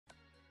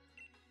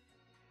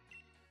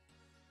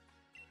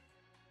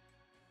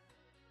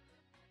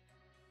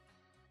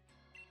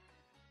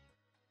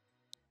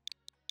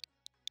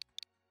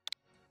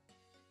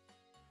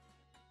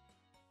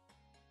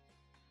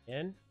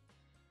In.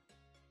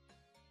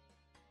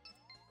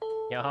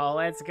 Yo,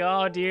 let's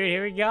go, dude.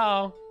 Here we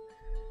go.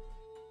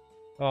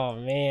 Oh,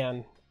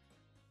 man.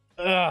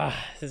 Ugh,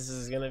 this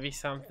is gonna be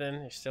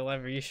something. You're still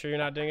ever? You sure you're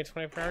not doing a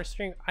 24-hour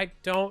stream? I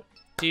don't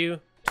do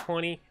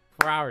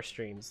 24-hour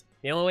streams.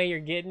 The only way you're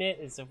getting it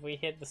is if we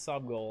hit the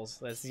sub goals.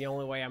 That's the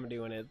only way I'm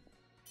doing it.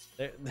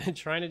 They're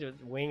trying to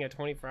wing a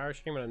 24-hour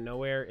stream out of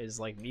nowhere is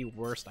like the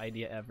worst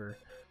idea ever.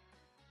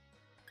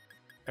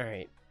 All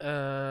right.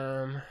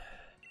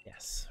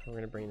 Yes, we're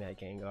gonna bring that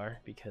Gengar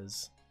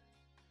because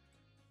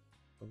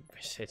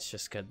it's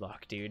just good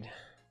luck, dude.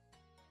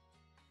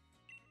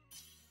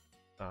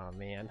 Oh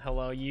man,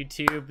 hello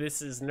YouTube.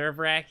 This is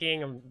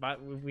nerve-wracking.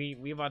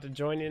 We about to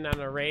join in on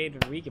a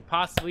raid. We could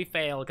possibly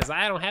fail because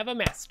I don't have a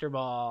Master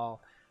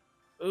Ball.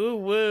 Ooh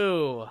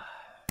woo.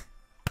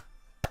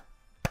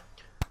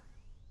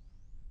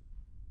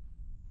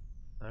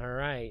 All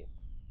right.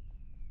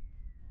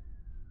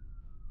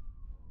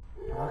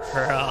 Bro,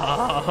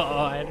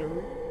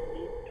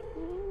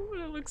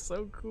 that looks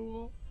so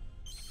cool.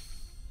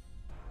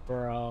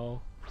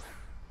 Bro.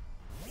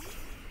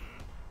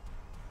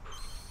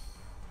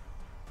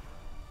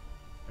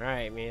 All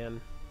right,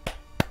 man.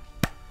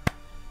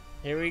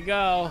 Here we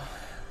go.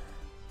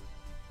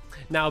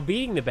 Now,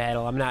 beating the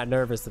battle, I'm not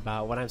nervous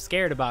about. What I'm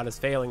scared about is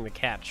failing the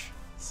catch.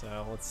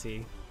 So, let's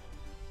see.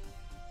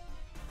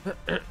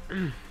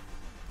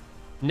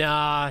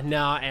 Nah,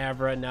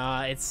 Abra,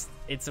 nah. It's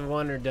a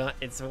one or done.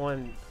 It's a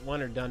one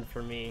or done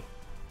for me.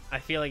 I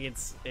feel like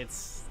it's.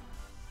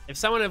 If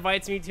someone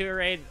invites me to a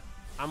raid,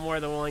 I'm more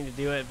than willing to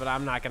do it, but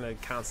I'm not gonna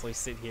constantly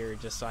sit here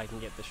just so I can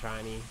get the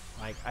shiny.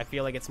 Like, I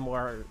feel like it's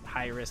more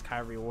high risk, high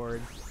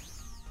reward.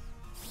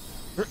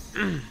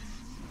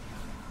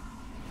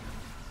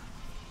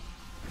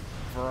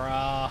 Bro,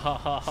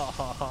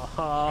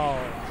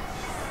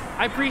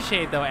 I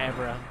appreciate it though,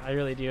 Abra. I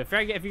really do. If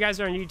you guys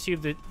are on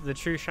YouTube, the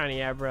true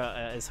shiny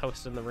Abra is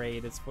hosting the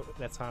raid.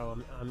 That's how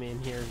I'm in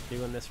here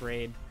doing this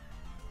raid.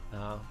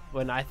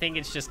 But I think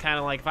it's just kind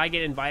of like if I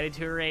get invited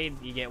to a raid,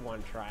 you get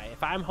one try.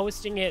 If I'm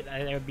hosting it,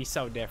 it would be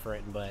so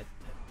different. But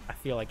I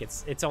feel like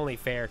it's only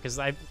fair because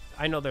I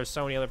know there's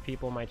so many other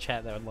people in my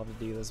chat that would love to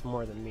do this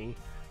more than me.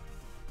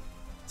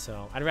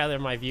 So I'd rather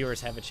my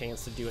viewers have a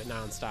chance to do it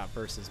nonstop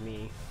versus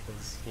me,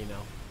 because you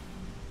know,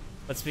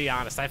 let's be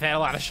honest, I've had a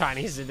lot of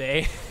shinies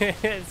today.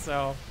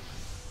 So,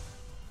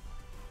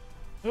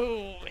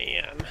 oh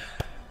man,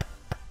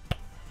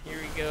 here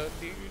we go,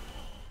 dude.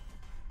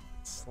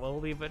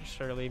 Slowly but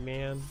surely,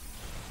 man.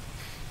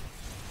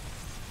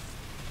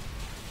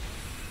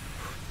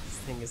 This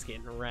thing is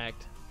getting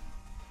wrecked.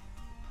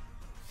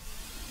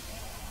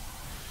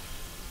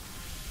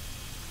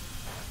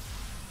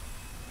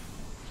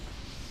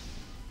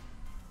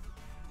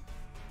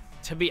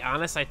 To be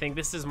honest, I think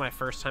this is my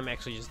first time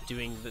actually just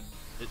doing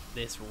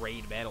this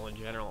raid battle in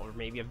general, or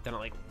maybe I've done it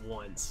like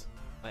once.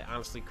 I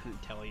honestly couldn't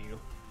tell you.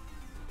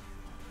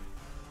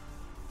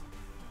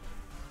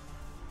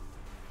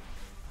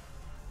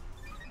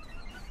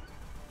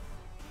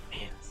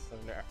 Man, so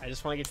I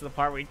just want to get to the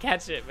part where we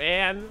catch it,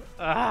 man.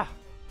 Ah,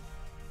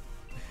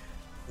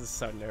 this is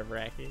so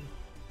nerve-wracking.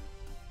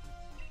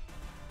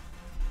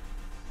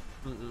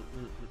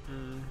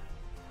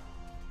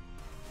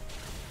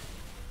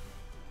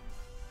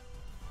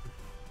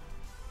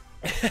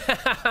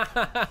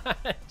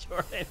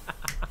 Jordan.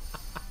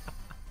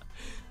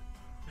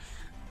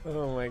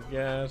 Oh my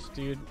gosh,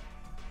 dude.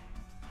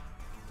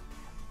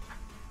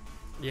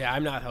 Yeah,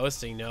 I'm not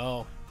hosting,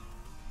 no.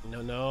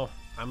 No.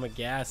 I'm a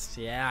guest.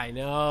 Yeah, I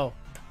know.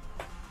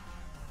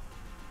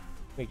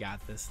 We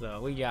got this,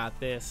 though. We got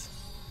this.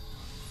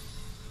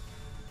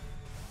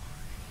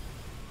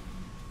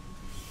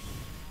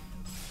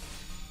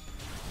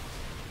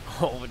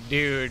 Oh,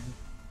 dude.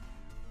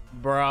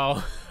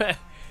 Bro.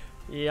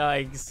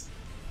 Yikes.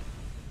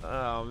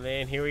 Oh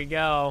man, here we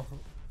go.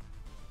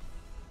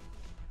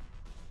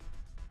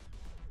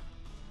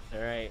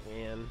 Alright,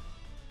 man.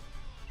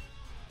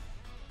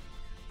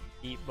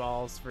 Eat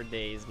balls for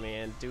days,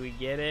 man. Do we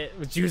get it?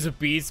 Let's use a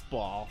beast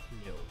ball.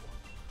 No.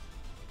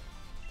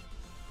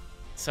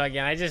 So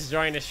again, I just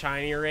joined a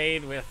shiny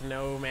raid with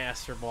no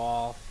master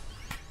ball.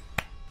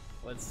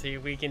 Let's see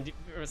if we can do,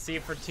 let's see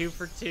if we're 2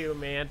 for 2,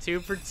 man. 2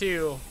 for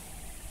 2.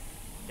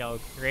 Yo,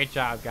 great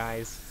job,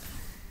 guys.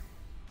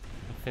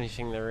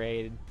 Finishing the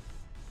raid.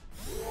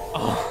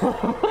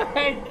 Oh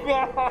my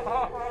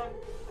god!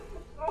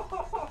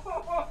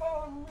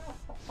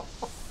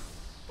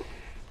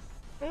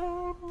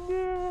 Oh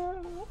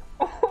no!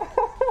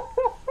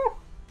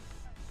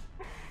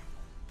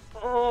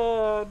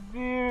 Oh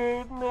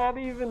dude, not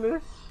even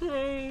a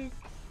shake.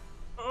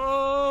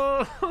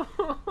 Oh,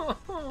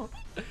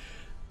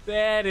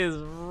 that is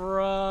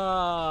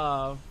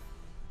rough.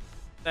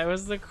 That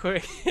was the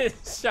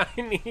quickest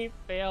shiny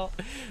fail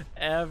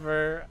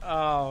ever.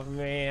 Oh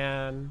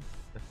man.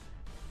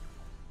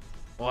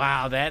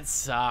 Wow, that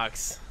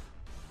sucks.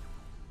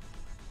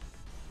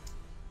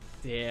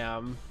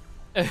 Damn.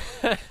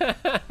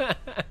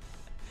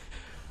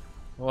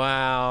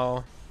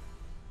 Wow.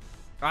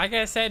 Like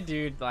I said,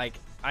 dude, like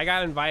I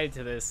got invited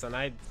to this and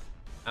I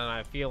And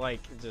I feel like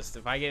just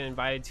if I get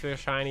invited to a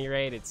shiny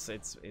raid,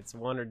 it's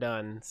one or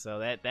done. So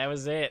that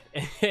was it.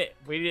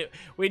 we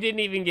didn't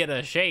even get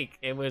a shake.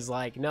 It was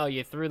like, no,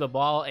 you threw the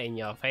ball and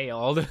you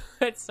failed.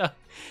 So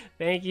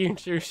thank you,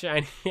 True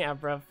Shiny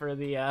Abra, for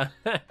the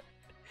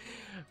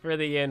for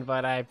the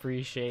invite. I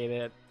appreciate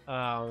it.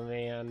 Oh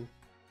man.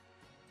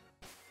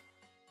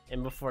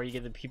 And before you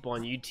get the people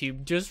on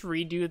YouTube, just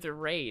redo the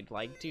raid.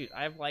 Like, dude,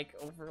 I have like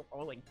over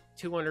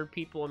 200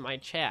 people in my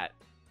chat.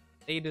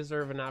 They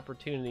deserve an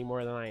opportunity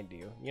more than I do.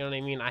 You know what I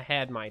mean? I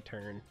had my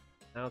turn.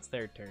 Now it's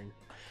their turn.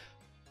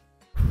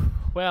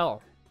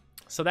 Well,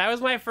 so that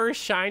was my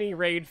first shiny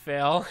raid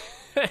fail.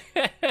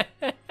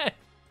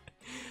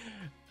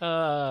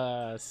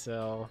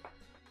 So,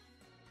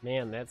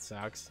 man, that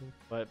sucks.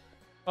 But,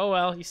 oh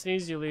well, you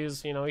snooze, you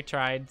lose. You know, we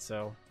tried,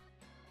 so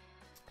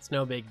it's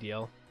no big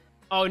deal.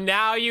 Oh,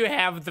 now you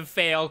have the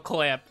fail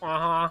clip.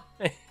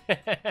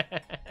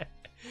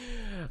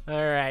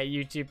 Alright,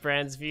 YouTube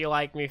friends, if you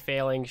like me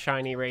failing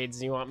shiny raids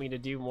and you want me to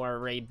do more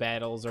raid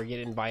battles or get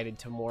invited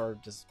to more,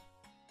 just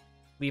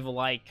leave a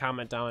like,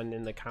 comment down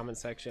in the comment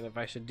section if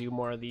I should do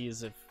more of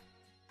these, if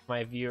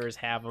my viewers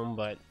have them.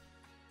 But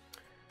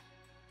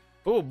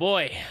oh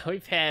boy,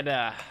 we've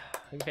had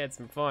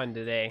some fun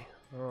today.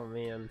 Oh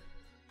man.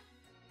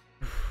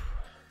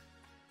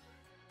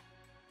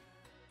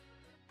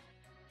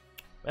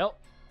 Well,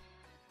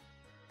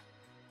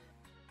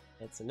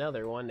 that's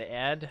another one to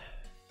add.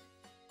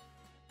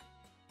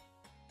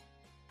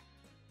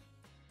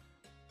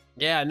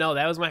 Yeah, no,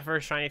 that was my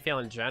first shiny fail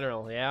in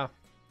general. Yeah,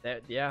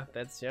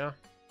 that's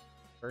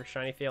first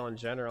shiny fail in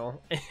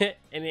general.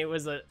 and it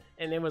was a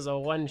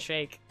one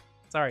shake.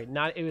 Sorry,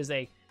 it was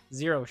a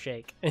 0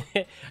 shake.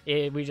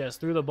 We just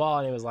threw the ball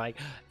and it was like,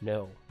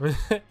 no.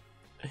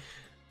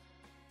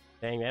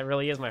 Dang, that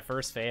really is my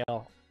first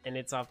fail, and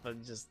it's off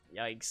of just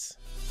yikes.